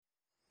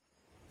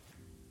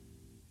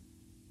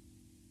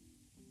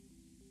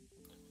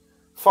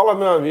Fala,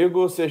 meu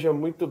amigo, seja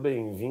muito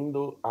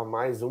bem-vindo a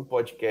mais um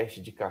podcast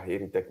de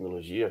carreira em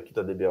tecnologia aqui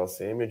da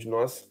DBOCM, onde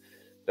nós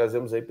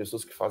trazemos aí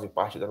pessoas que fazem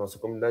parte da nossa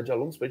comunidade de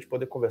alunos para a gente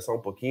poder conversar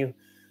um pouquinho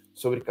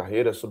sobre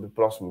carreira, sobre o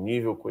próximo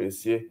nível,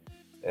 conhecer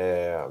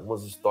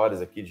algumas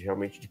histórias aqui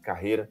de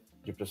carreira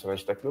de profissionais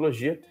de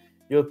tecnologia.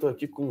 E eu estou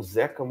aqui com o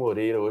Zeca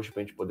Moreira hoje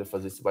para a gente poder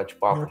fazer esse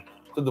bate-papo.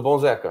 Tudo bom,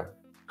 Zeca?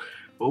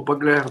 Opa,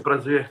 Guilherme,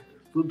 prazer.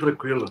 Tudo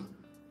tranquilo.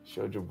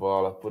 Show de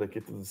bola, por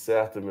aqui tudo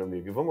certo, meu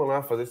amigo. E vamos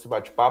lá fazer esse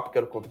bate-papo,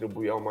 quero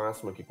contribuir ao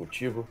máximo aqui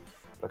contigo,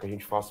 para que a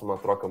gente faça uma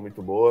troca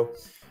muito boa.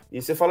 E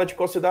você fala de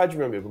qual cidade,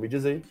 meu amigo? Me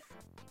diz aí.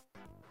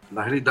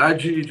 Na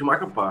realidade, de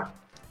Macapá.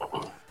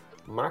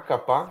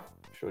 Macapá?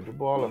 Show de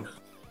bola.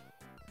 Isso.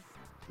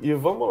 E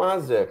vamos lá,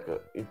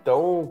 Zeca.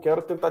 Então,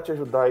 quero tentar te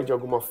ajudar aí de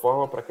alguma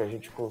forma para que a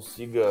gente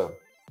consiga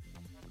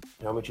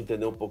realmente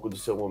entender um pouco do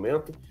seu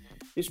momento.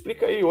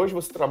 Explica aí, hoje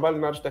você trabalha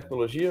na área de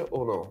tecnologia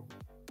ou não?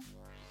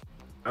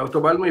 Eu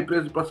trabalho numa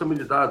empresa de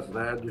processamento de dados,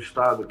 né, do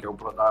Estado, que é o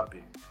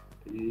Prodap.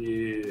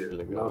 E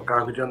no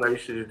cargo de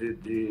analista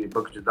de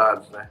banco de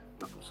dados, né,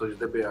 na função de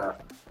DBA.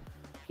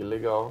 Que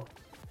legal.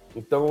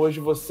 Então, hoje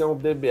você é um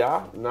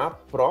DBA na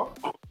Prodap.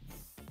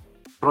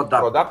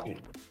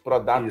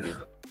 Prodap.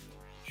 Isso.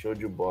 Show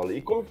de bola. E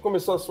como que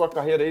começou a sua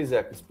carreira aí,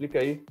 Zeca? Explica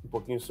aí um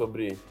pouquinho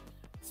sobre...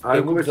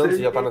 Tem muitos anos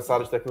você já está nessa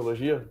área de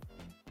tecnologia?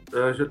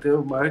 Eu já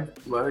tenho mais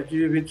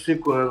de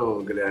 25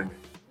 anos, Guilherme.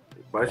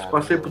 Mas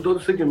passei por todo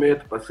o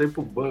segmento. Passei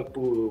por banco,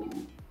 por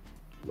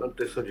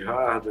manutenção de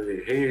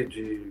hardware,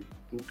 rede,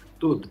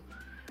 tudo.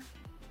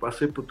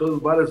 Passei por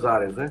várias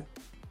áreas, né?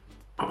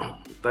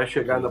 Até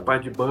chegar na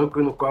parte de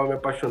banco, no qual eu me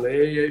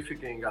apaixonei e aí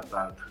fiquei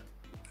engatado.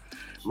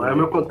 Mas o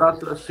meu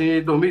contato, assim,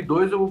 em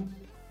 2002 eu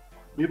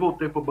me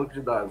voltei para o banco de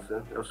dados,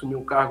 né? Eu assumi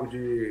um cargo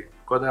de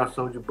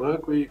coordenação de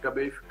banco e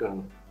acabei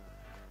ficando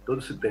todo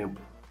esse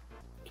tempo.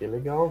 Que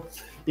legal.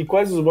 E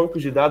quais os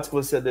bancos de dados que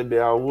você é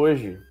DBA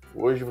hoje?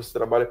 Hoje você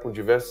trabalha com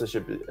diversos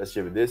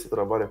SGBD, você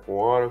trabalha com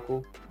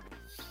Oracle?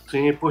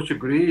 Sim,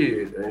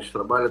 Postgre, a gente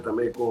trabalha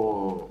também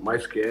com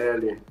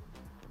MySQL,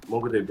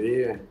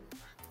 MongoDB.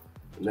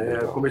 Né?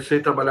 Eu comecei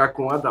a trabalhar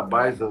com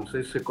Adabase, não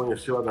sei se você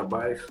conheceu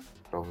Adabase.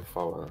 Já ouvi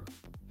falar.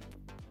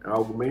 É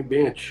algo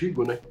bem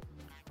antigo, né?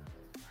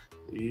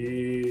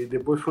 E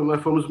depois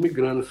nós fomos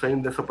migrando,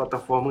 saindo dessa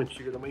plataforma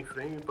antiga da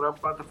mainframe para a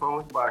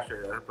plataforma de baixa,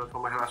 a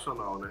plataforma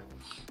relacional, né?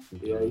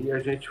 E aí a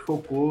gente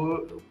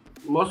focou...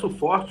 O nosso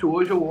forte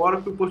hoje é o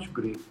Oracle e o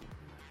Postgre.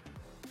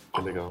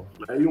 Que legal.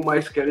 E o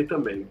MySQL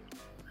também.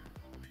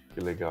 Que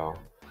legal.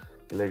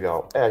 Que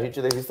legal. A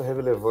gente tem visto a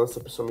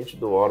relevância, principalmente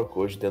do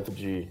Oracle hoje dentro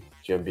de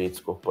ambientes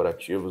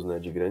corporativos, né?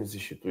 De grandes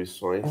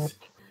instituições.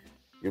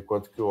 E o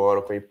quanto que o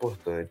Oracle é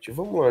importante.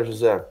 Vamos lá,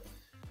 José.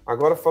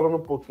 Agora falando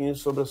um pouquinho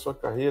sobre a sua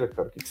carreira,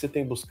 cara. O que você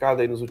tem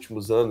buscado aí nos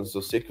últimos anos?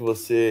 Eu sei que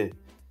você,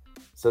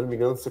 se eu não me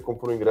engano, você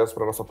comprou um ingresso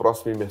para a nossa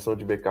próxima imersão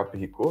de Backup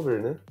e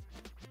Recovery, né?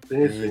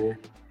 Sim.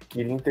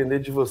 Queria entender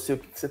de você o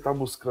que você está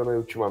buscando aí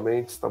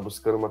ultimamente. Você está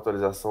buscando uma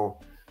atualização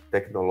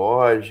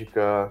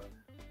tecnológica?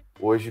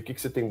 Hoje, o que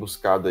você tem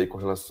buscado aí com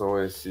relação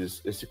a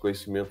esse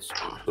conhecimento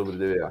sobre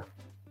DBA?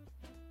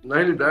 Na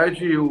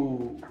realidade,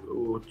 eu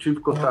tive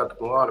contato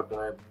com o Oracle,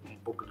 né? Um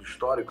pouco do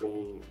histórico.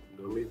 Em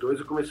 2002,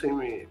 eu comecei a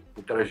me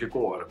interagir com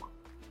o Oracle.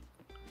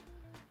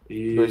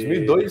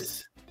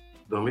 2002?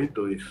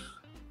 2002.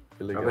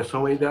 Que legal. A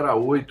versão ainda era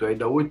 8, aí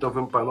da 8 nós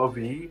vamos para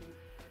 9i.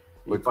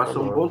 E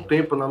passou um bom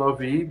tempo na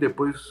 9i,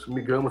 depois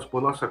migramos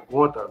por nossa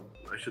conta,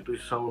 a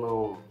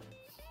instituição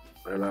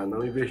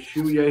não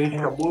investiu e aí a gente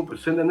acabou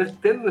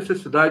tendo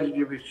necessidade de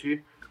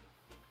investir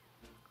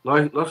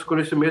nosso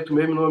conhecimento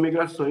mesmo numa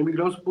migração. E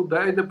migramos por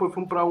 10, depois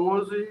fomos para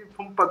 11 e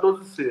fomos para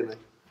 12C, né?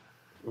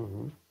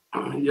 Uhum.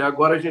 E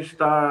agora a gente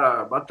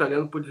está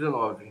batalhando por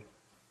 19.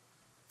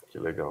 Que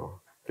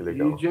legal.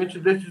 E diante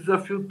desse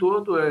desafio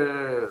todo,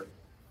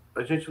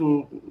 a gente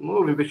não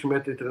houve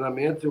investimento em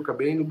treinamentos, eu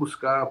acabei indo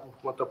buscar por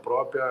conta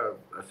própria,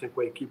 assim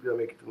com a equipe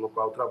também no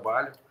qual eu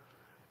trabalho,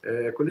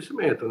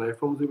 conhecimento, né?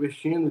 Fomos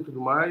investindo e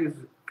tudo mais,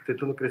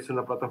 tentando crescer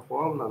na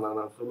plataforma,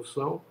 na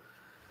solução.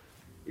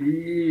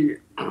 E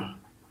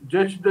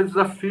diante do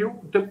desafio,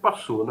 o tempo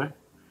passou, né?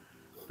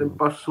 O tempo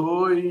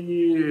passou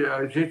e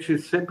a gente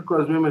sempre com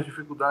as mesmas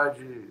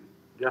dificuldades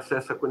de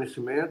acesso a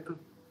conhecimento,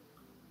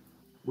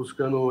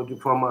 buscando de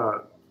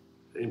forma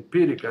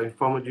empírica, em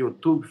forma de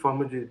YouTube, em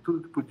forma de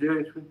tudo que podia, a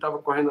gente estava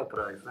correndo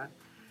atrás, né?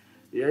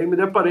 E aí me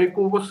deparei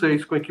com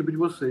vocês, com a equipe de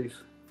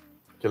vocês.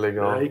 Que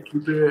legal.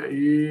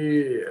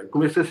 E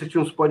comecei a assistir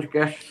uns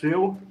podcasts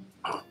seus,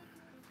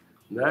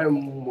 né?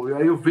 E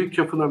aí eu vi que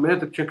tinha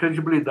fundamento, que tinha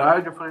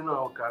credibilidade, eu falei,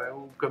 não, cara,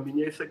 o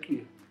caminho é esse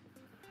aqui.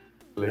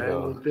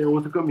 Legal. Não tem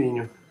outro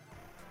caminho.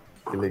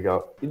 Que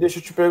legal. E deixa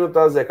eu te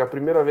perguntar, Zeca, a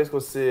primeira vez que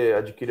você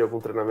adquiriu algum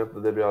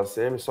treinamento da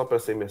DBACM só para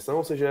essa imersão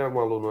ou você já era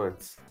um aluno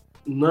antes?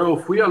 Não, eu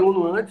fui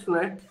aluno antes,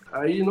 né?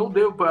 Aí não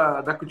deu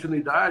para dar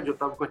continuidade, eu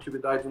estava com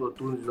atividade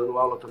noturna, dando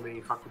aula também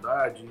em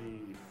faculdade,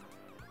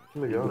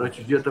 legal. Durante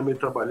o dia também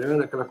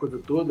trabalhando, aquela coisa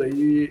toda,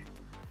 aí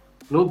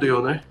não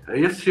deu, né?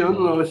 Aí esse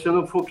ano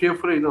eu foquei, eu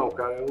falei, não,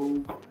 cara,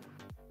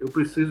 eu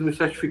preciso me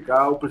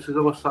certificar, eu preciso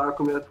avançar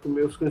com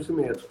meus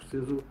conhecimentos,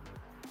 preciso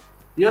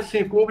E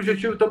assim, com o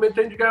objetivo também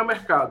tem de ganhar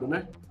mercado,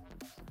 né?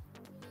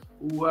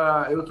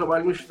 Eu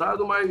trabalho no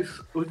Estado,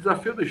 mas o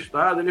desafio do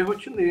Estado ele é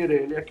rotineiro,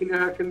 ele é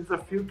aquele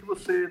desafio que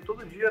você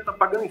todo dia está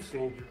apagando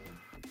incêndio.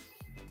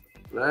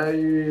 Né?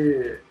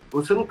 E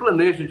você não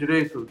planeja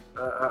direito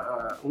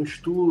um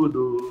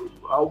estudo,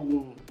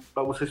 algo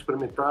para você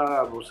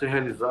experimentar, você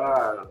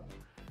realizar.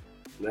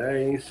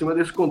 Né? E em cima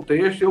desse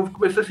contexto, eu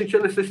comecei a sentir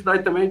a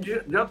necessidade também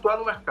de atuar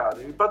no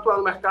mercado. E para atuar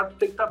no mercado,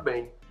 tem que estar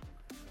bem.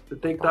 Você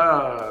tem que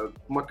estar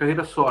com uma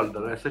carreira sólida,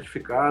 né?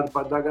 Certificado,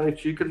 para dar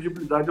garantia e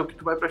credibilidade ao que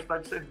tu vai prestar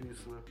de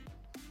serviço. Né?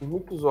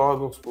 Muitos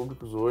órgãos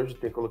públicos hoje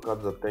têm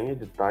colocado até em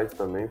editais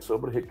também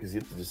sobre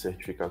requisitos de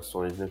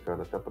certificações, né,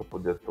 cara? Até para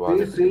poder atuar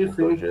nesses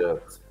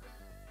projetos.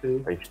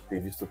 Sim. A gente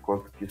tem visto o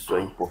quanto que isso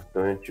é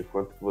importante, o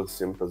quanto que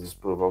você muitas vezes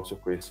provar o seu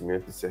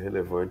conhecimento e ser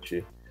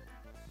relevante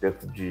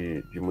dentro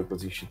de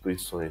muitas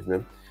instituições,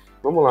 né?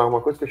 Vamos lá,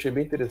 uma coisa que eu achei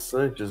bem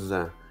interessante,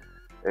 José,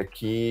 é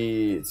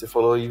que você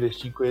falou em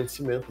investir em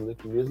conhecimento, né?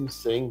 Que mesmo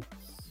sem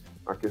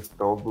a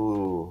questão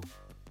do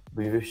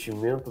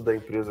investimento da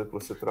empresa que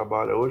você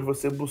trabalha, hoje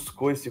você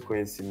buscou esse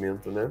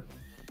conhecimento, né?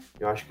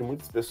 Eu acho que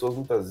muitas pessoas,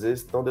 muitas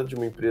vezes, estão dentro de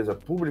uma empresa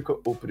pública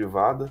ou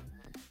privada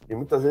e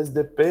muitas vezes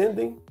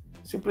dependem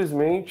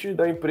simplesmente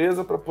da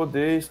empresa para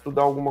poder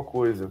estudar alguma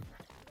coisa.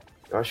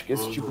 Eu acho que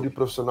esse tipo de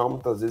profissional,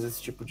 muitas vezes,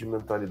 esse tipo de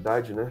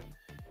mentalidade, né,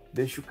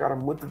 deixa o cara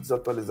muito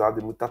desatualizado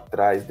e muito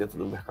atrás dentro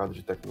do mercado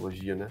de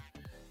tecnologia, né?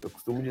 Eu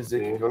costumo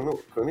dizer que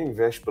quando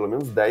investe pelo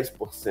menos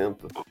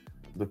 10%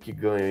 do que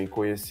ganha em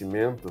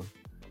conhecimento,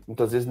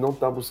 muitas vezes não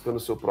está buscando o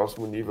seu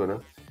próximo nível, né?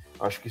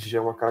 Acho que isso já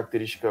é uma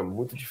característica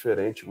muito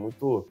diferente,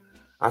 muito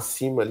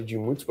acima ali de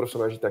muitos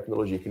profissionais de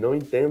tecnologia que não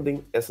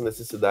entendem essa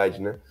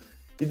necessidade, né?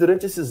 E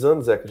durante esses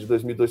anos, de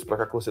 2002 para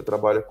cá que você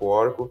trabalha com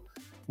Oracle,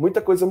 muita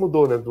coisa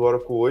mudou, né? Do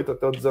Oracle 8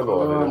 até o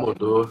 19, né?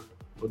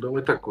 Mudou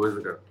muita coisa,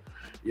 cara.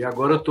 E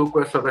agora eu tô com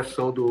essa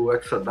versão do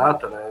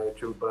Exadata, né? Eu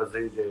tive o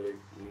prazer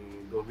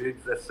em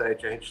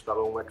 2017 a gente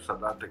instalou um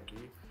Exadata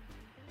aqui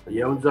e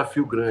é um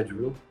desafio grande,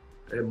 viu?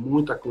 É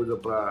muita coisa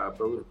para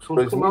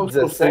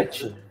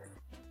 2017?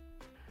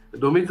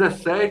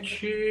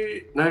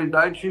 2017, na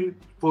realidade,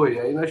 foi.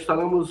 Aí nós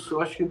instalamos,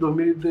 eu acho que em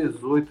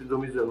 2018 e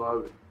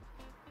 2019.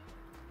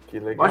 Que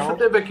legal. Basta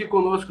teve aqui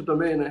conosco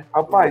também, né?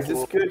 Rapaz,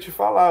 isso que eu ia te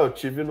falar. Eu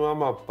tive no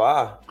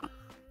Amapá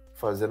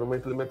fazendo uma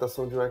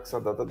implementação de um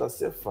Exadata da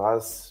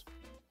Cefaz.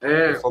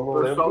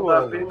 O pessoal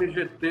da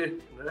PMGT,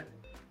 né?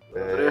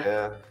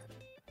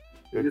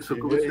 Isso, eu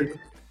comecei.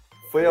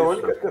 Foi a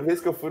única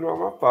vez que eu fui no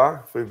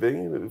Amapá. Foi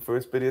uma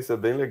experiência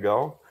bem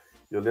legal.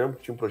 Eu lembro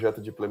que tinha um projeto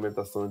de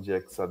implementação de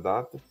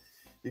Exadata.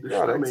 E,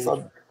 cara,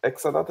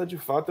 Exadata de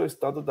fato é o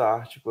estado da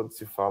arte quando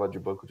se fala de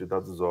banco de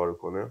dados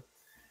Oracle, né?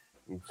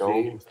 Então,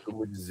 eu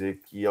costumo dizer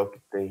que é o que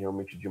tem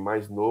realmente de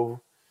mais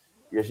novo.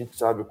 E a gente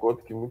sabe o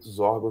quanto que muitos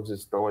órgãos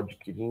estão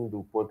adquirindo,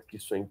 o quanto que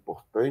isso é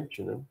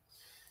importante, né?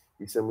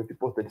 Isso é muito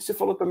importante. Você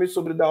falou também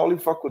sobre dar aula em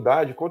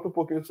faculdade. Conta um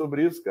pouquinho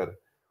sobre isso, cara.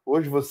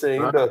 Hoje você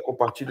ainda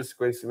compartilha esse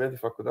conhecimento em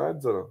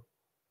faculdades ou não?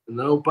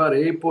 Não,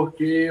 parei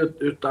porque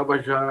eu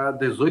estava já há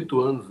 18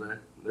 anos, né?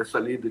 Nessa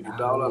lida de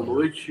dar aula à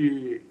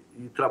noite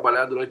e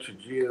trabalhar durante o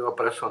dia no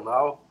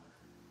operacional.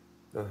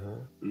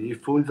 E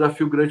foi um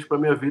desafio grande para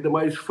minha vida,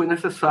 mas foi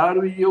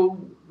necessário e eu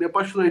me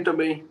apaixonei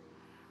também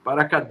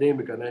para a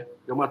acadêmica, né?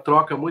 É uma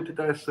troca muito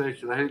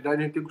interessante. Na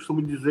realidade, a gente tem o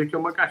costume de dizer que é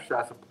uma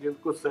cachaça, porque não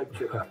consegue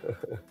tirar.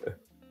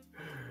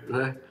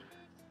 Né?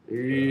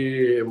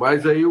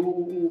 Mas aí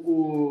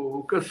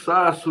o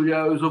cansaço e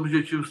os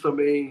objetivos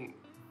também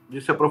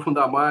de se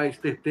aprofundar mais,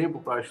 ter tempo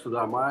para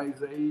estudar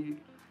mais, aí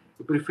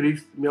eu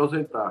preferi me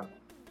ausentar.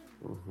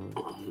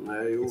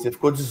 Você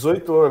ficou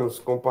 18 anos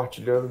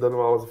compartilhando, dando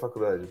aulas na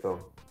faculdade, então?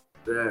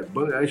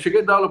 Aí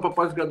cheguei a dar aula para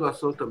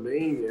pós-graduação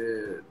também,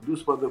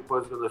 duas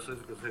pós-graduações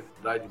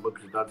com a de banco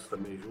de dados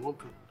também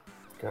junto.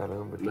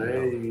 Caramba, que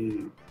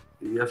né?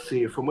 E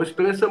assim, foi uma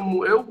experiência.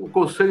 Eu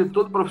aconselho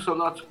todo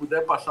profissional, se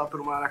puder passar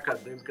por uma área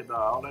acadêmica da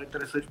aula, é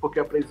interessante porque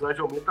a aprendizagem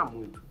aumenta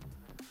muito.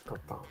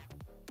 Total.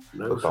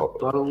 Né? Total.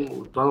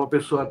 Você torna uma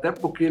pessoa, até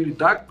porque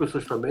lidar com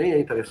pessoas também é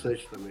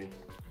interessante também,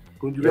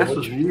 com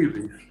diversos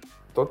níveis.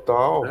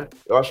 Total. Né?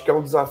 Eu acho que é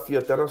um desafio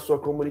até na sua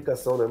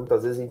comunicação, né?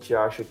 Muitas vezes a gente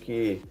acha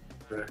que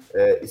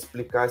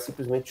explicar é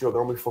simplesmente jogar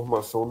uma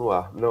informação no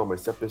ar. Não,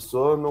 mas se a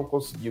pessoa não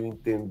conseguiu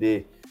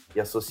entender e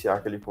associar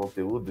aquele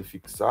conteúdo e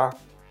fixar,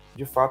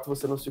 de fato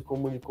você não se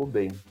comunicou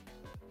bem.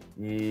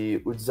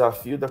 E o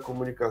desafio da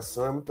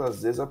comunicação é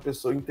muitas vezes a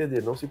pessoa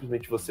entender, não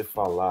simplesmente você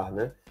falar,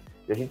 né?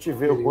 E a gente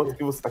vê o quanto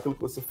que aquilo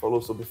que você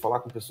falou sobre falar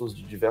com pessoas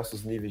de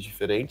diversos níveis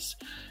diferentes.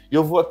 E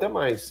eu vou até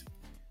mais.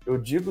 Eu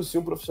digo, se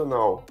um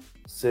profissional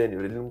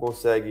sênior ele não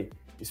consegue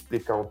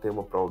explicar um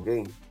tema para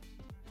alguém,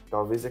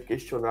 talvez é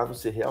questionável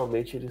se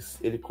realmente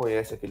ele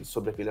conhece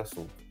sobre aquele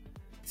assunto.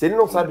 Se ele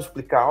não sabe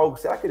explicar algo,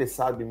 será que ele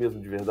sabe mesmo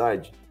de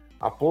verdade?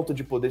 A ponto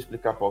de poder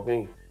explicar para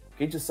alguém?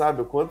 Quem te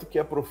sabe o quanto que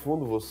é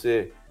profundo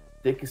você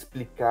ter que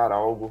explicar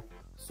algo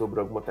sobre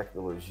alguma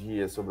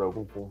tecnologia, sobre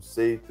algum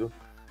conceito,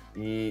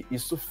 e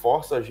isso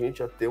força a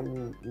gente a ter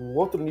um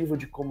outro nível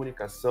de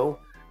comunicação,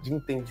 de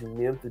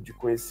entendimento, de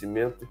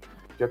conhecimento,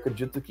 porque eu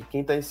acredito que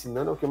quem está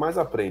ensinando é o que mais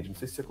aprende. Não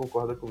sei se você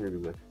concorda comigo,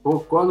 Zé.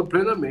 Concordo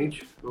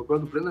plenamente.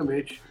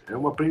 É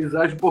uma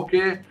aprendizagem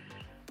porque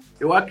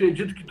eu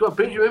acredito que tu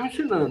aprende mesmo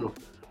ensinando.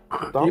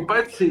 Total? E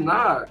para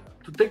ensinar,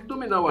 tu tem que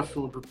dominar o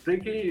assunto, tu tem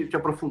que te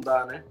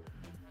aprofundar, né?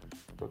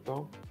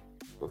 Total.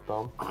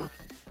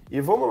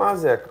 E vamos lá,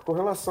 Zeca, com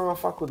relação à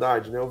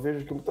faculdade, né? Eu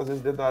vejo que muitas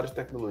vezes dentro da área de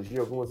tecnologia,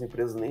 algumas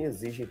empresas nem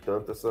exigem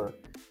tanto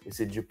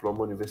esse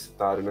diploma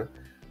universitário, né?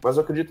 Mas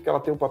eu acredito que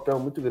ela tem um papel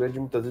muito grande,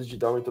 muitas vezes, de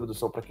dar uma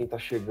introdução para quem está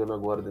chegando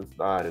agora dentro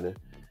da área, né?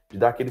 De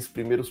dar aqueles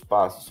primeiros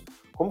passos.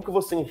 Como que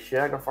você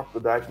enxerga a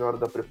faculdade na hora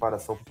da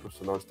preparação para o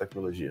profissional de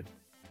tecnologia?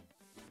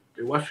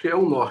 Eu acho que é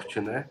o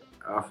norte, né?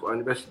 A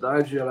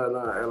universidade,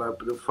 ela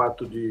pelo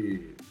fato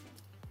de...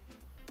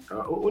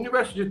 O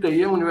universo de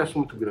TI é um universo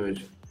muito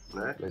grande,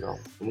 né? Legal.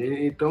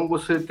 Então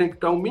você tem que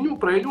dar o mínimo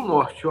para ele um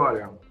norte.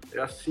 Olha, é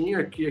assim,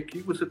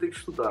 aqui você tem que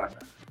estudar.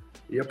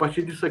 E a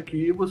partir disso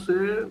aqui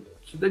você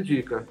se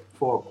dedica,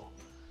 foco,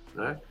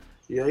 né?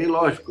 E aí,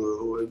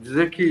 lógico,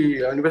 dizer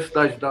que a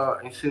universidade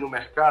ensina o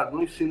mercado,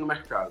 não ensina o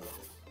mercado.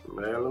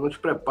 Né? Ela não te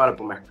prepara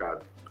para o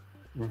mercado.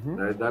 Uhum.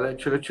 Né? Ela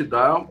te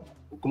dá,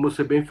 como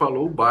você bem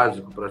falou, o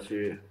básico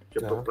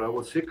para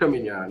você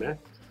caminhar, né?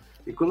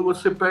 E quando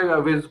você pega,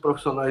 às vezes,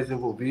 profissionais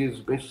envolvidos,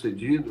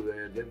 bem-sucedidos,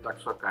 dentro da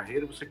sua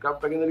carreira, você acaba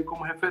pegando ali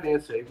como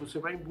referência. Aí você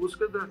vai em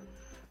busca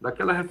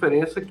daquela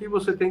referência que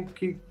você tem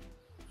que...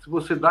 Se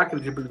você dá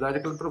credibilidade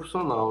àquele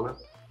profissional, né?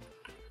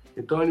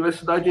 Então, a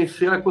universidade em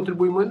si, ela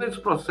contribui muito nesse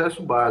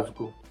processo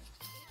básico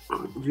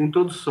de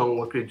introdução,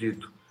 eu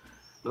acredito.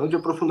 Não de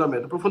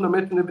aprofundamento.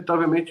 Aprofundamento,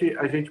 inevitavelmente,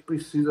 a gente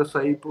precisa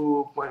sair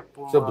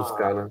Precisa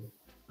buscar, né?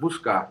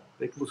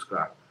 Tem que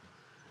buscar.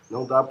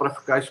 Não dá para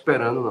ficar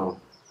esperando,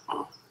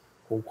 não.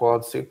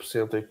 Concordo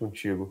 100% aí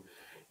contigo.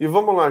 E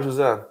vamos lá,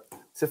 José.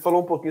 Você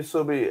falou um pouquinho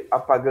sobre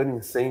apagando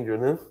incêndio,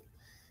 né?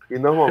 E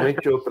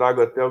normalmente eu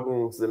trago até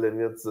alguns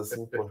elementos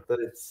assim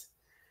importantes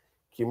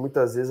que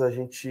muitas vezes a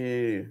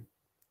gente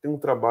tem um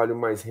trabalho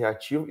mais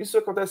reativo. Isso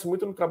acontece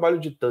muito no trabalho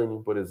de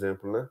tanning, por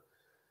exemplo, né?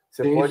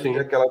 Você pode ter Sim.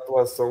 aquela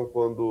atuação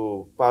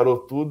quando parou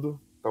tudo,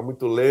 está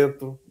muito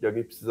lento e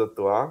alguém precisa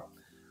atuar,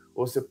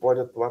 ou você pode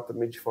atuar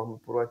também de forma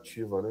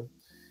proativa, né?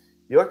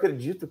 E eu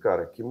acredito,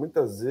 cara, que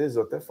muitas vezes,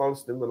 eu até falo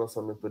isso dentro da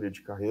nossa mentoria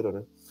de carreira,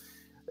 né?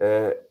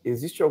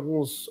 Existem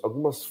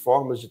algumas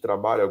formas de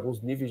trabalho,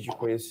 alguns níveis de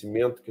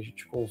conhecimento que a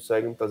gente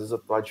consegue muitas vezes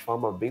atuar de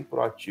forma bem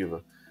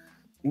proativa.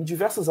 Em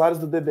diversas áreas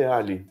do DBA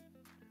ali,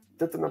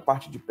 tanto na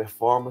parte de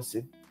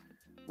performance,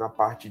 na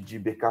parte de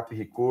backup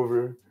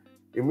recovery,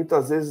 e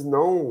muitas vezes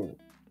não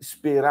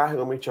esperar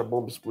realmente a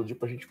bomba explodir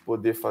para a gente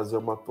poder fazer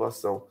uma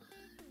atuação.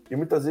 E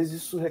muitas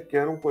vezes isso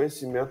requer um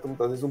conhecimento,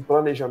 muitas vezes um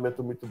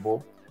planejamento muito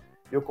bom.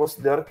 E eu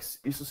considero que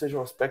isso seja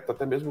um aspecto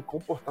até mesmo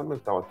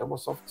comportamental, até uma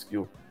soft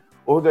skill.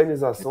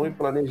 Organização e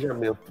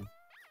planejamento.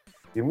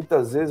 E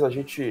muitas vezes a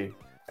gente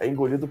é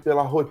engolido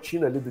pela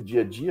rotina ali do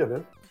dia a dia,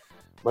 né?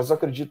 Mas eu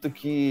acredito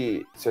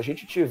que se a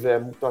gente estiver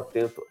muito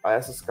atento a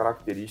essas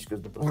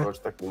características do profissional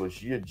de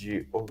tecnologia,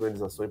 de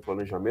organização e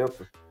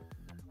planejamento,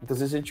 muitas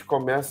vezes a gente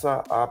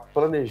começa a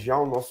planejar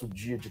o nosso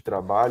dia de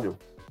trabalho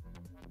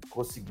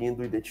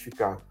conseguindo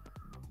identificar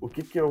o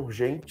que é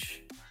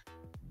urgente,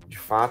 de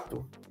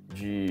fato,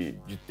 de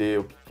ter,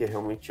 o que é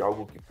realmente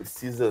algo que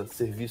precisa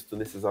ser visto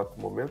nesse exato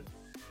momento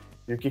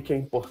e o que é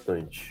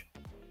importante.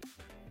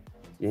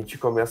 E a gente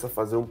começa a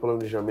fazer um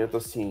planejamento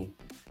assim,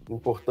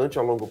 importante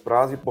a longo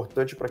prazo,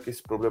 importante para que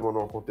esse problema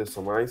não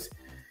aconteça mais.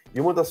 E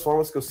uma das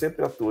formas que eu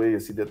sempre atuei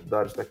assim, dentro da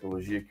área de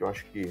tecnologia, que eu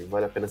acho que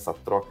vale a pena essa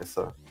troca,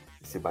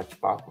 esse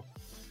bate-papo,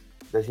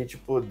 da gente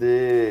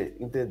poder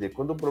entender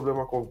quando um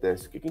problema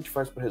acontece, o que a gente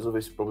faz para resolver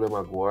esse problema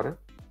agora,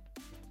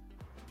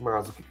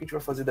 mas o que a gente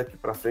vai fazer daqui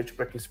para frente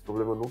para que esse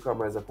problema nunca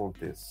mais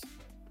aconteça.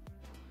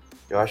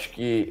 Eu acho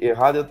que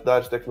errar dentro da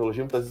área de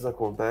tecnologia muitas vezes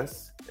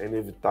acontece, é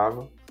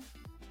inevitável.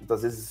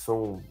 Muitas vezes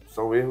são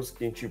erros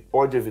que a gente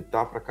pode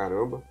evitar pra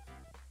caramba.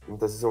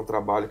 Muitas vezes é um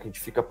trabalho que a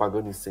gente fica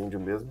apagando incêndio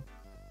mesmo.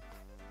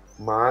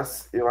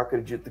 Mas eu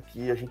acredito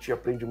que a gente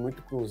aprende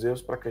muito com os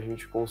erros para que a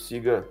gente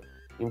consiga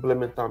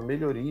implementar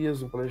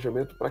melhorias no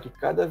planejamento para que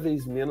cada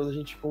vez menos a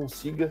gente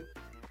consiga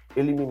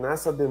eliminar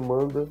essa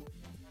demanda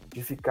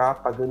de ficar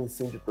apagando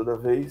incêndio toda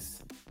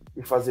vez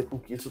e fazer com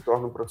que isso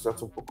torne um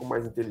processo um pouco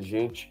mais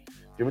inteligente.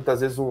 E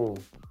muitas vezes um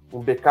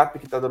backup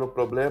que está dando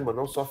problema,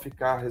 não só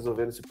ficar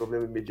resolvendo esse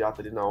problema imediato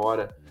ali na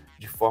hora,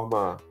 de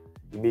forma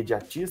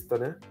imediatista,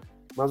 né?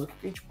 Mas o que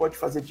a gente pode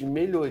fazer de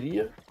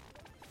melhoria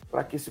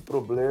para que esse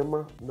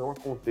problema não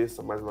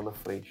aconteça mais lá na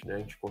frente, né? A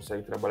gente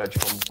consegue trabalhar de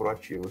forma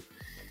proativa.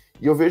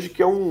 E eu vejo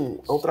que é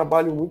um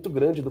trabalho muito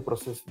grande do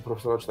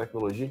profissional de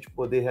tecnologia de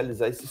poder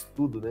realizar esse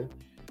estudo, né?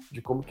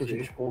 De como que a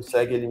gente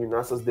consegue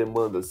eliminar essas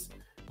demandas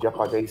de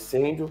apagar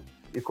incêndio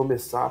e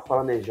começar a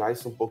planejar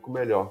isso um pouco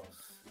melhor.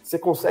 Você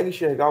consegue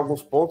enxergar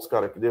alguns pontos,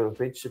 cara, que de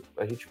repente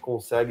a gente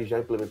consegue já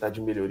implementar de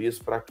melhorias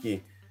para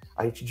que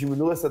a gente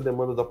diminua essa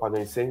demanda do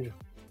apagar incêndio?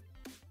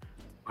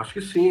 Acho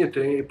que sim,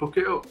 tem,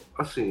 porque,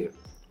 assim,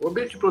 o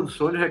ambiente de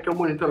produção ele requer um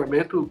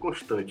monitoramento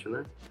constante,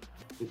 né?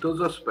 em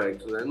todos os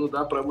aspectos, né? Não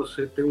dá para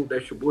você ter um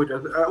dashboard.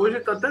 Hoje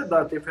até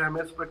dá, tem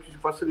ferramentas para que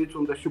facilite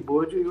um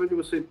dashboard onde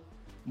você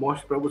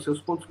mostre para você os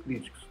pontos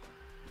críticos.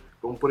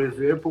 Como, por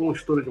exemplo, um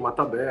estouro de uma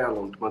tabela,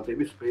 uma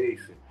table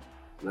space,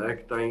 né?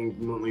 Que está em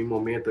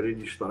momento ali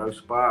de estourar o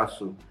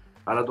espaço,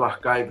 a área do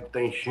archive que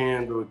está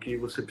enchendo, que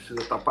você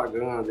precisa estar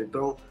apagando.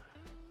 Então,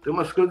 tem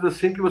umas coisas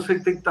assim que você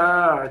tem que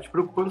estar te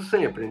preocupando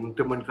sempre no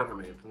teu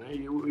monitoramento, né?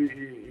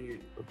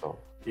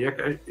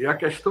 E a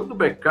questão do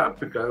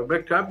backup, cara, o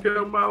backup é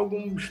algo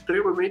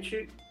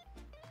extremamente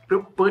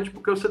preocupante,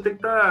 porque você tem que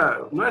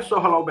estar... Não é só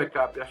rolar o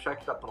backup e achar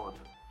que está pronto,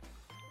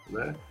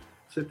 né?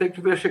 Você tem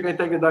que ver chegar a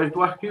integridade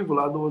do arquivo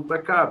lá do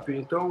backup.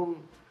 Então,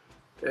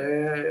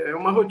 é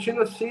uma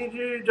rotina assim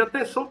de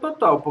atenção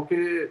total,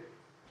 porque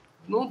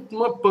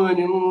numa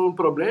pane, num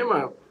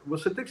problema,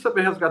 você tem que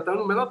saber resgatar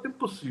no menor tempo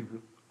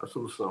possível a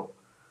solução,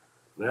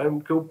 né?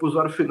 Porque o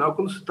usuário final,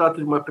 quando se trata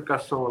de uma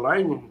aplicação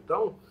online,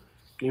 então,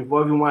 que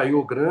envolve um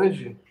I/O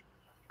grande,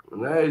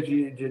 né,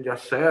 de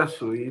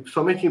acesso, e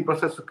principalmente em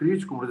processo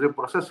crítico, por exemplo,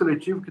 processo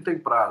seletivo que tem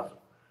prazo,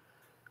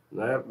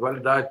 né,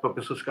 validade para a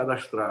pessoa se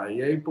cadastrar.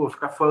 E aí,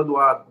 ficar fora do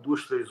ar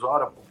 2, 3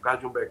 horas por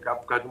causa de um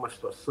backup, por causa de uma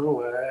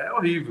situação, é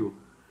horrível.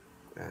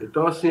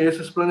 Então, assim,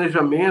 esses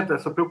planejamentos,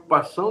 essa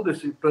preocupação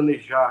desse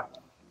planejar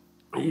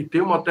e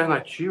ter uma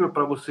alternativa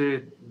para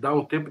você dar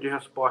um tempo de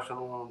resposta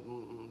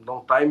num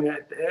downtime,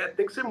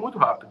 tem que ser muito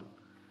rápido.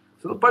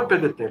 Você não pode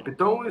perder tempo.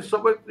 Então,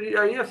 e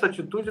aí essa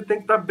atitude tem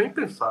que estar bem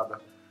pensada.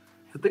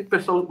 Você tem que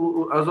pensar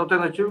as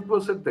alternativas que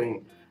você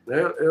tem,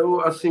 né?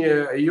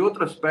 E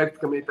outro aspecto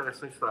que é meio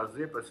interessante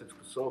trazer para essa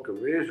discussão que eu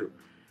vejo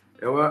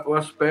é o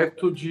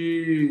aspecto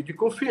de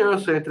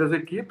confiança entre as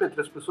equipes,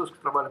 entre as pessoas que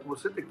trabalham com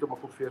você, tem que ter uma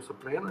confiança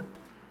plena,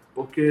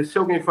 porque se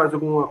alguém faz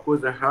alguma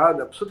coisa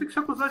errada, a pessoa tem que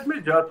ser acusada de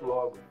imediato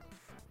logo,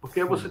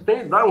 porque você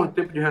dá um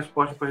tempo de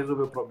resposta para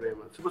resolver o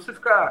problema. Se você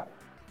ficar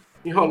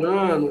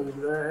enrolando,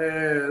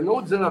 não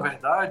dizendo a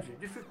verdade,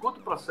 dificulta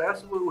o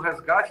processo, o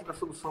resgate da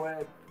solução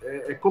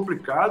é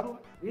complicado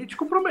e te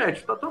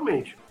compromete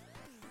totalmente.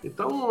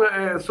 Então,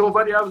 são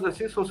variáveis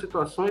assim, são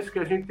situações que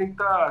a gente tem que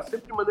estar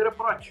sempre de maneira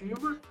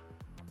proativa,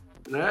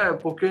 né?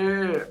 Porque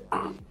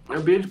o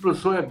ambiente de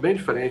produção é bem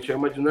diferente, é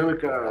uma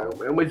dinâmica,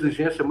 é uma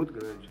exigência muito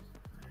grande.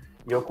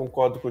 E eu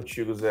concordo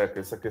contigo, Zé, que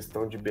essa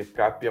questão de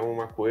backup é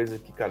uma coisa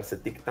que, cara, você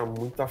tem que estar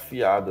muito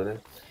afiado, né?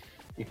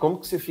 E como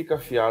que você fica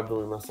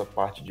afiado nessa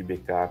parte de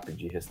backup,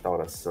 de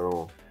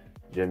restauração,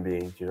 de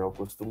ambiente, né? Eu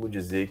costumo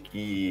dizer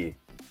que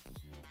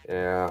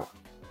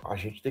a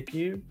gente tem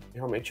que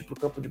realmente ir para o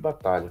campo de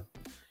batalha.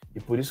 E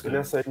por isso que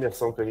nessa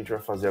imersão que a gente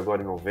vai fazer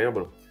agora em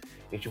novembro,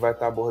 a gente vai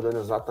estar abordando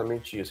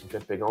exatamente isso. A gente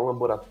vai pegar um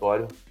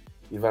laboratório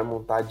e vai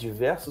montar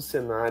diversos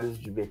cenários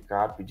de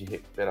backup, de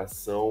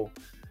recuperação,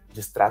 de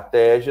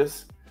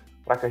estratégias,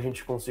 para que a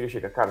gente consiga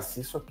chegar. Cara, se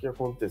isso aqui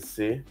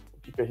acontecer,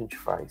 o que a gente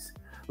faz?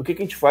 O que a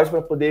gente faz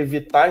para poder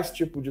evitar esse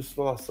tipo de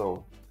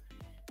situação?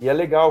 E é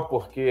legal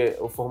porque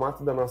o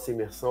formato da nossa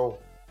imersão,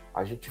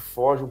 a gente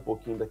foge um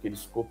pouquinho daquele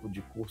escopo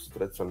de curso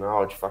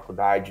tradicional, de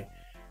faculdade,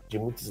 de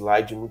muito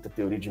slide, de muita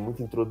teoria, de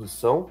muita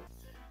introdução.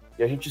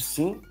 E a gente,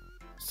 sim,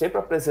 sempre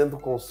apresenta o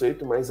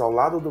conceito, mas ao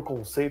lado do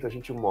conceito a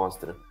gente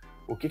mostra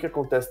o que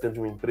acontece dentro de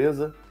uma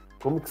empresa,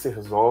 como que você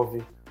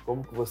resolve,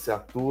 como que você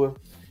atua.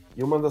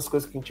 E uma das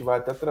coisas que a gente vai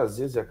até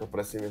trazer, Zeca,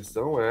 para essa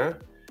imersão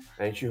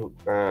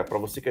para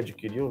você que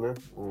adquiriu, né,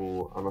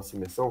 a nossa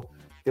imersão,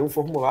 tem um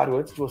formulário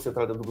antes de você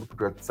entrar dentro do grupo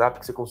de WhatsApp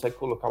que você consegue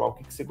colocar lá o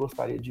que você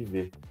gostaria de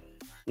ver.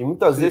 E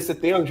muitas vezes você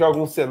tem já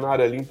algum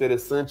cenário ali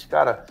interessante,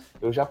 cara,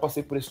 eu já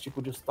passei por esse tipo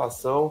de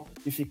situação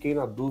e fiquei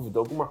na dúvida,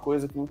 alguma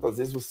coisa que muitas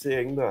vezes você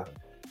ainda,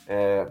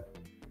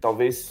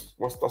 talvez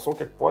uma situação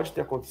que pode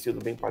ter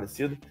acontecido bem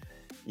parecido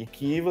e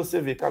que você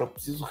vê, cara, eu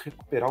preciso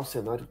recuperar o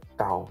cenário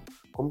tal,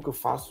 como que eu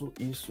faço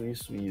isso,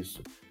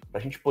 para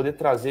a gente poder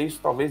trazer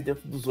isso talvez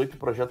dentro dos 8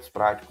 projetos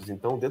práticos.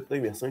 Então, dentro da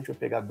imersão, a gente vai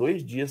pegar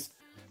 2 dias,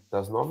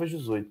 das 9 às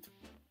 18,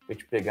 para a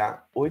gente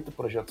pegar 8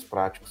 projetos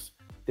práticos,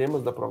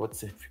 temas da prova de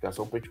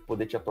certificação, para a gente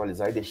poder te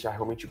atualizar e deixar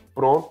realmente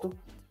pronto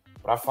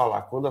para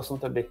falar. Quando o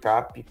assunto é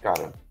backup,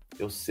 cara,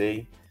 eu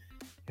sei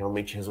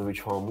realmente resolver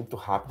de forma muito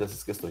rápida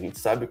essas questões. A gente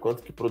sabe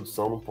quanto que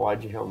produção não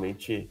pode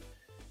realmente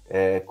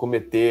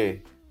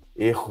cometer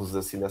erros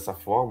assim dessa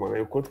forma, né?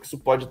 E o quanto que isso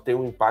pode ter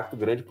um impacto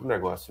grande para o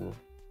negócio, né?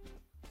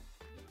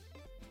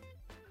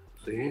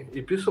 Sim,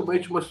 e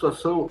principalmente uma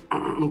situação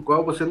no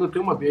qual você não tem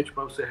um ambiente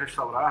para você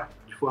restaurar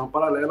de forma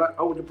paralela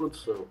ao de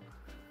produção,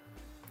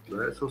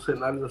 né? São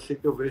cenários assim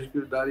que eu vejo que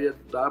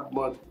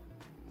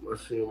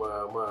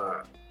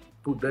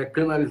puder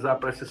canalizar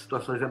para essas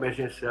situações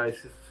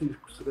emergenciais,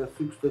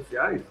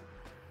 circunstanciais,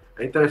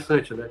 é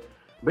interessante, né?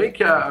 Bem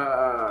que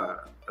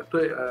a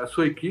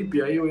sua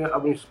equipe, aí eu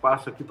abro um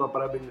espaço aqui para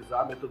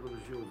parabenizar a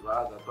metodologia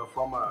usada, a tua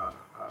forma,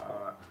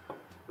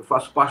 eu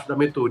faço parte da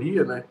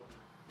mentoria, né,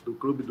 do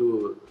clube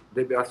do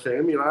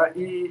DBACM lá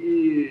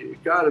e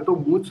cara, eu estou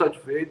muito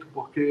satisfeito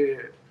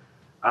porque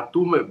a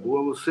turma é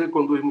boa, você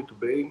conduz muito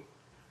bem,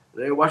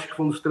 né? Eu acho que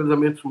foi um dos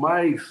treinamentos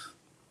mais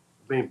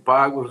bem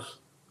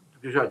pagos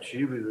que já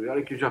tive,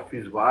 olha que já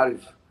fiz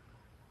vários,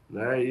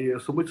 né? E eu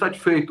sou muito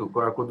satisfeito com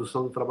a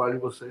condução do trabalho de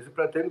vocês e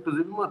pretendo,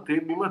 inclusive,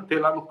 me manter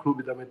lá no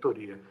clube da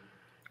mentoria.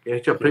 Que a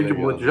gente Que aprende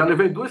legal. muito. Já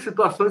levei 2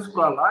 situações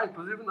para lá,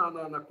 inclusive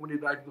na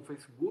comunidade do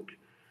Facebook,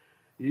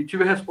 e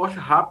tive resposta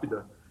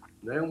rápida.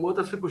 Né? Uma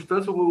outra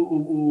circunstância,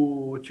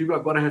 eu tive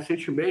agora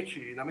recentemente,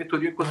 e na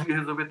mentoria consegui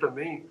resolver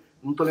também,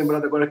 não estou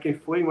lembrado agora quem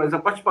foi, mas a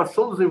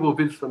participação dos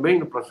envolvidos também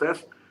no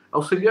processo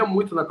auxilia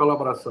muito na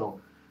colaboração.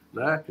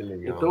 Né? Que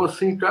legal. Então,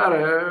 assim, cara,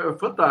 é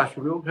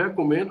fantástico, viu?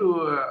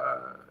 Recomendo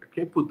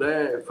quem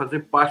puder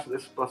fazer parte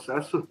desse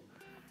processo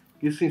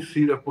que se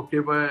insira, porque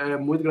é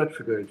muito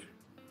gratificante.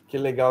 Que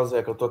legal,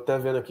 Zeca. Eu estou até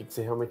vendo aqui que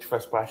você realmente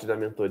faz parte da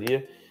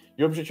mentoria.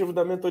 E o objetivo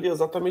da mentoria é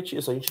exatamente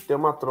isso. A gente tem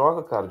uma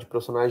troca, cara, de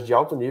profissionais de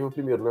alto nível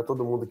primeiro. Não é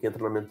todo mundo que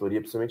entra na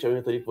mentoria, principalmente a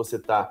mentoria que você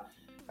está.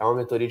 É uma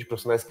mentoria de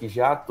profissionais que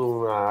já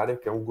atuam na área,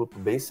 que é um grupo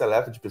bem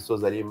seleto de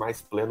pessoas ali,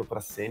 mais pleno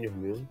para sênior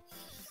mesmo.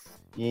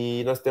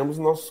 E nós temos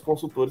nossos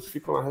consultores que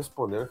ficam lá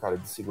respondendo, cara,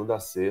 de segunda a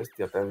sexta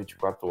e até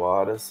 24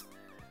 horas,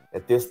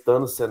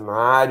 testando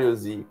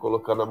cenários e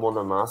colocando a mão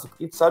na massa,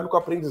 porque a gente sabe que o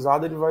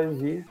aprendizado ele vai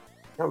vir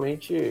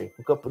realmente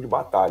no campo de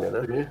batalha,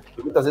 né? Sim.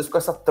 E muitas vezes com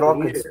essa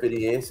troca de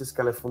experiências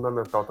que ela é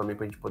fundamental também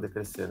para a gente poder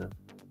crescer, né?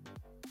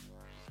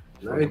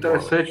 É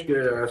interessante que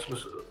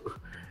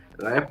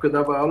na época eu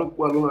dava aula,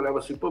 o aluno olhava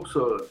assim, pô,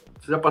 professor,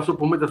 você já passou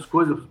por muitas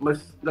coisas,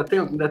 mas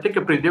ainda tem que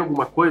aprender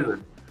alguma coisa?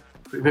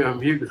 Eu falei, meu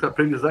amigo, essa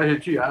aprendizagem é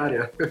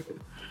diária.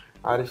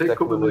 A área de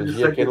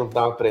tecnologia, quem não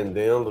está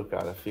aprendendo,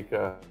 cara,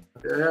 fica...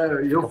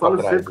 E eu falo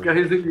trás, sempre,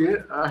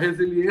 né? Que a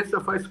resiliência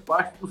faz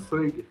parte do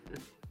sangue.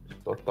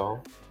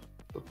 Total.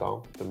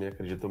 Também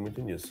acredito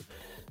muito nisso.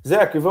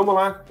 Zeca, e vamos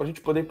lá, para a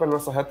gente poder ir para a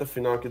nossa reta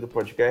final aqui do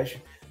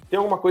podcast. Tem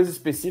alguma coisa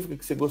específica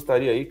que você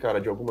gostaria aí,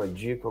 cara, de alguma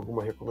dica,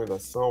 alguma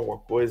recomendação, alguma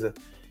coisa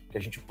que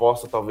a gente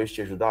possa talvez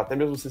te ajudar? Até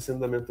mesmo você sendo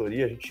da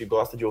mentoria, a gente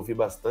gosta de ouvir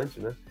bastante,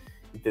 né?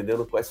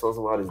 Entendendo quais são as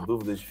maiores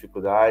dúvidas,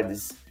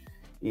 dificuldades.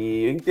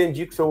 E eu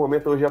entendi que o seu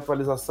momento hoje é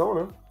atualização,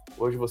 né?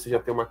 Hoje você já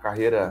tem uma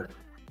carreira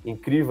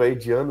incrível aí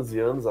de anos e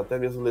anos, até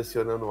mesmo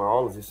lecionando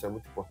aulas, isso é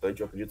muito importante.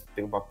 Eu acredito que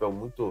tem um papel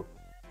muito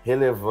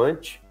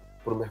relevante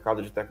para o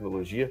mercado de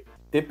tecnologia.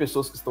 Ter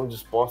pessoas que estão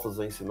dispostas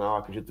a ensinar, eu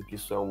acredito que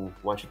isso é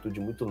uma atitude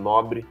muito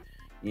nobre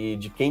e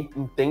de quem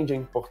entende a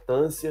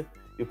importância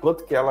e o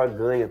quanto que ela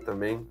ganha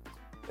também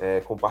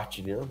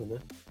compartilhando, né?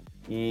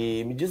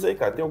 E me diz aí,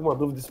 cara, tem alguma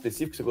dúvida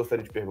específica que você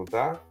gostaria de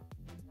perguntar?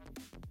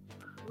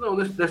 Não,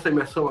 dessa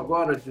imersão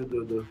agora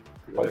do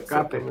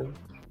Carreira.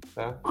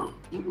 Tá.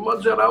 De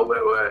modo geral,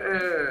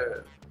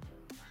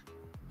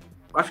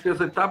 acho que as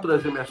etapas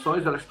das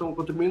imersões elas estão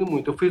contribuindo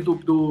muito. Eu fiz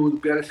do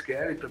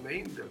PLSQL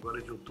também,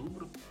 agora de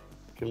outubro.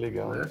 Que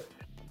legal. Né?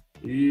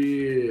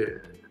 E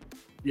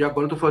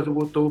agora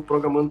estou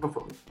programando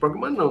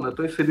programando não, né?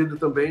 Estou inserido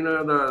também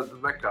do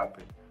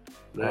backup.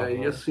 Né?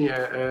 Uhum. E assim,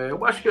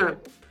 eu acho que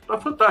tá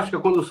fantástica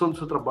a condução do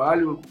seu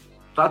trabalho,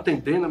 está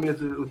atendendo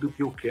do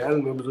que eu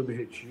quero, meus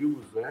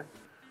objetivos, né?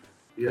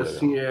 E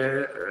assim,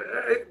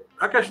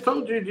 a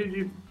questão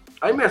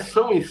a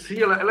imersão em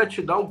si, ela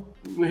te dá um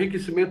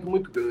enriquecimento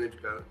muito grande,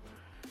 cara.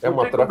 É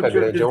uma troca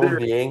grande, é um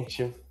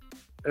ambiente.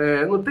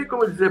 Não tem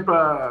como dizer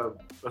para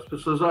as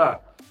pessoas,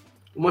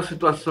 uma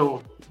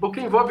situação, porque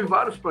envolve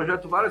vários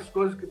projetos, várias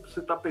coisas que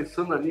você está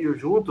pensando ali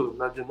junto,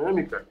 na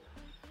dinâmica,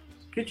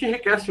 que te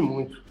enriquece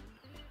muito.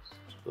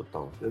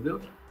 Total.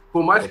 Entendeu?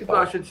 Por mais que tu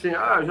ache assim,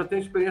 eu já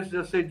tenho experiência,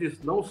 já sei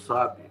disso. Não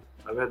sabe.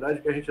 A verdade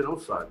é que a gente não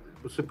sabe.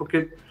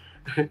 Porque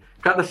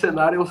cada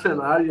cenário é um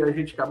cenário e a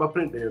gente acaba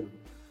aprendendo.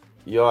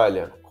 E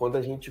olha, quando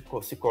a gente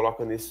se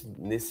coloca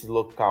nesse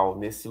local,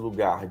 nesse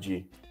lugar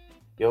de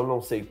eu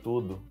não sei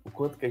tudo, o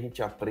quanto que a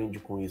gente aprende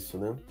com isso,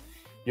 né?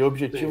 E o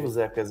objetivo,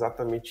 Zeca, é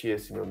exatamente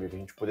esse, meu amigo. A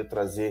gente poder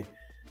trazer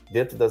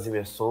dentro das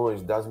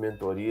imersões, das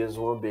mentorias,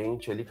 um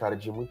ambiente ali, cara,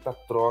 de muita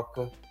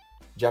troca,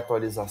 de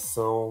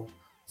atualização,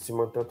 se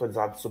manter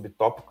atualizado sobre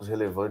tópicos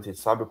relevantes. A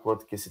gente sabe o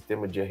quanto que esse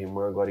tema de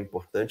RMAN agora é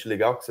importante.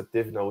 Legal que você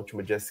teve na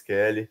última de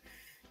SQL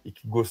e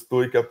que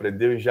gostou e que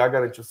aprendeu e já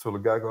garantiu seu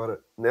lugar agora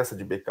nessa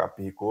de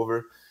Backup e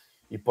Recover.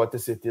 E pode ter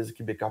certeza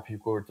que Backup e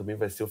Recover também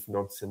vai ser um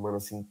final de semana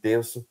assim,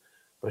 intenso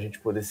para a gente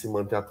poder se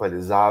manter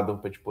atualizado,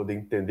 para a gente poder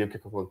entender o que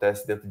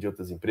acontece dentro de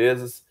outras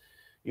empresas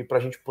e para a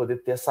gente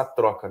poder ter essa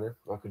troca, né?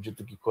 Eu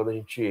acredito que quando a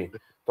gente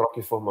troca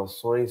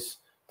informações,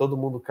 todo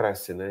mundo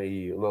cresce, né?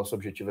 E o nosso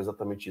objetivo é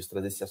exatamente isso,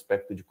 trazer esse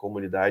aspecto de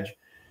comunidade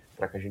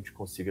para que a gente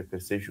consiga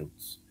crescer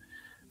juntos.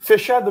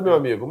 Fechado, meu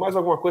amigo? Mais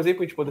alguma coisa aí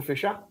para a gente poder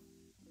fechar?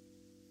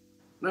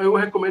 Não, eu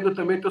recomendo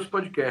também teus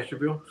podcasts,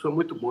 viu? São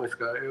muito bons,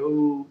 cara.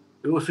 Eu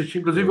assisti,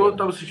 inclusive eu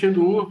estava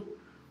assistindo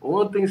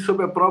ontem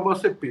sobre a prova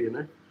OCP,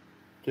 né?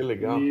 Que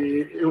legal.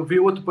 E eu vi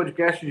outro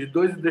podcast de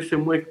 2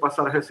 testemunhas que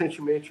passaram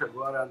recentemente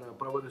agora na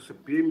prova do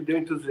OCP, me deu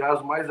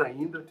entusiasmo mais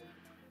ainda.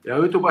 E aí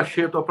eu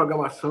baixei a tua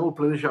programação, o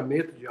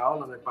planejamento de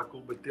aula, né, para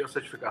obter a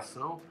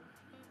certificação.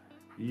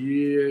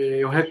 E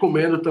eu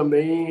recomendo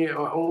também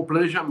o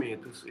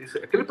planejamento.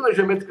 Aquele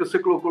planejamento que você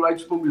colocou lá e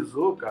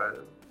disponibilizou,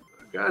 cara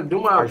deu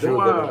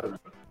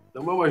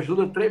uma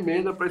ajuda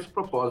tremenda para esse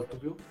propósito,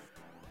 viu?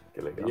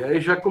 Que legal. E aí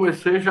já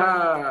comecei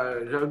já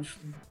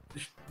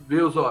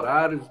ver os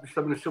horários,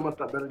 estabelecer uma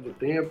tabela de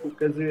tempo,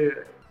 quer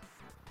dizer,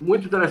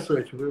 muito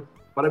interessante, viu?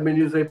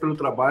 Parabenizo aí pelo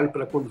trabalho,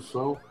 pela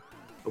condução.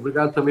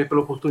 Obrigado também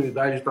pela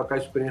oportunidade de trocar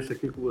experiência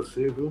aqui com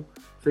você, viu?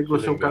 Sei que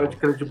você é um cara de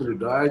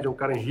credibilidade, é um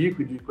cara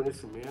rico de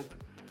conhecimento.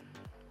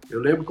 Eu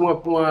lembro que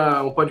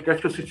um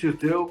podcast que eu assisti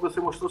teu, você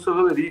mostrou seu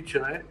rolerite,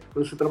 né?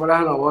 Quando você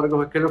trabalhava na hora,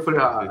 eu falei,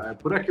 é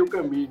por aqui o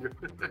caminho.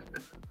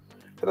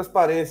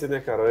 Transparência,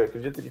 né, cara? Eu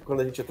acredito que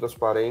quando a gente é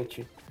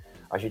transparente,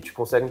 a gente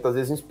consegue muitas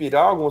vezes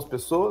inspirar algumas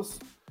pessoas.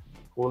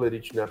 Com o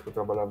rolerite, na época eu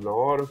trabalhava na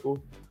Oracle,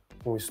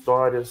 com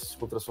histórias,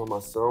 com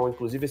transformação.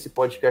 Inclusive, esse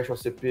podcast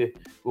OCP,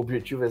 o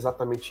objetivo é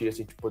exatamente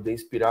esse, a gente poder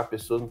inspirar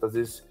pessoas, muitas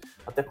vezes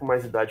até com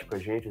mais idade com a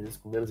gente, às vezes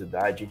com menos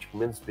idade, gente com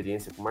menos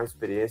experiência, com mais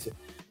experiência,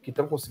 que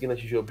estão conseguindo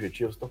atingir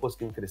objetivos, estão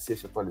conseguindo crescer,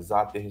 se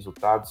atualizar, ter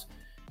resultados.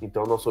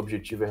 Então, nosso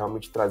objetivo é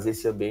realmente trazer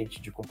esse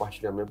ambiente de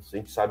compartilhamento. A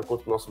gente sabe o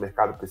quanto o nosso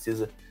mercado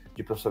precisa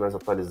de profissionais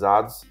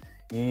atualizados.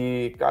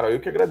 E, cara, eu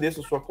que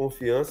agradeço a sua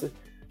confiança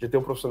de ter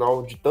um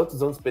profissional de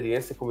tantos anos de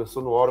experiência,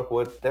 começou no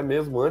Oracle até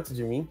mesmo antes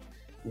de mim,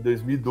 em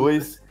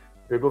 2002,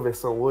 pegou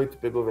versão 8,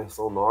 pegou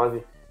versão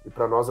 9, e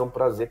para nós é um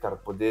prazer, cara,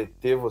 poder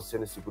ter você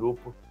nesse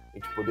grupo, a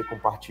gente poder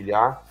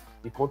compartilhar,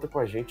 e conta com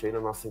a gente aí na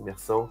nossa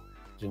imersão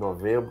de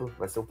novembro,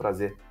 vai ser um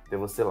prazer ter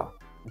você lá.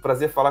 Um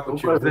prazer falar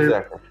contigo,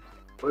 José.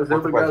 Pois é,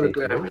 obrigado,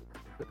 Carreira.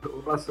 Um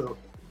abração.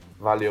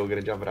 Valeu,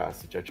 grande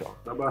abraço, tchau, tchau.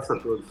 Um abraço a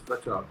todos, tchau,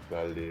 tchau.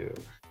 Valeu.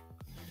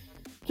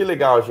 Que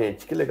legal,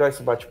 gente, que legal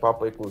esse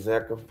bate-papo aí com o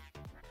Zeca, para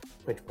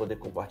a gente poder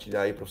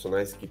compartilhar aí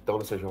profissionais que estão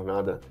nessa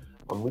jornada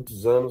há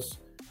muitos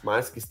anos,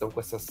 mas que estão com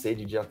essa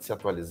sede de se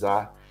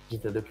atualizar, de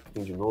entender o que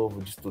tem de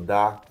novo, de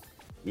estudar,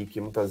 e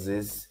que muitas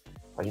vezes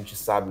a gente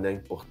sabe, né, a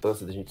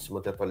importância da gente se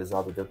manter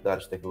atualizado dentro da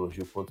área de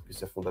tecnologia, o quanto que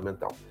isso é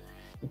fundamental.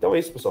 Então é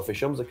isso, pessoal.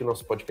 Fechamos aqui o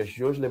nosso podcast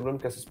de hoje. Lembrando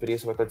que essa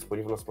experiência vai estar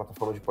disponível nas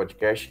plataformas de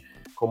podcast,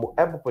 como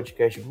Apple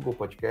Podcast, Google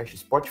Podcast,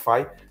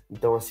 Spotify.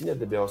 Então assine a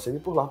DBLCM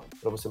por lá,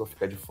 para você não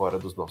ficar de fora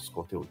dos nossos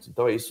conteúdos.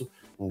 Então é isso.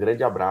 Um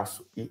grande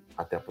abraço e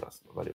até a próxima. Valeu.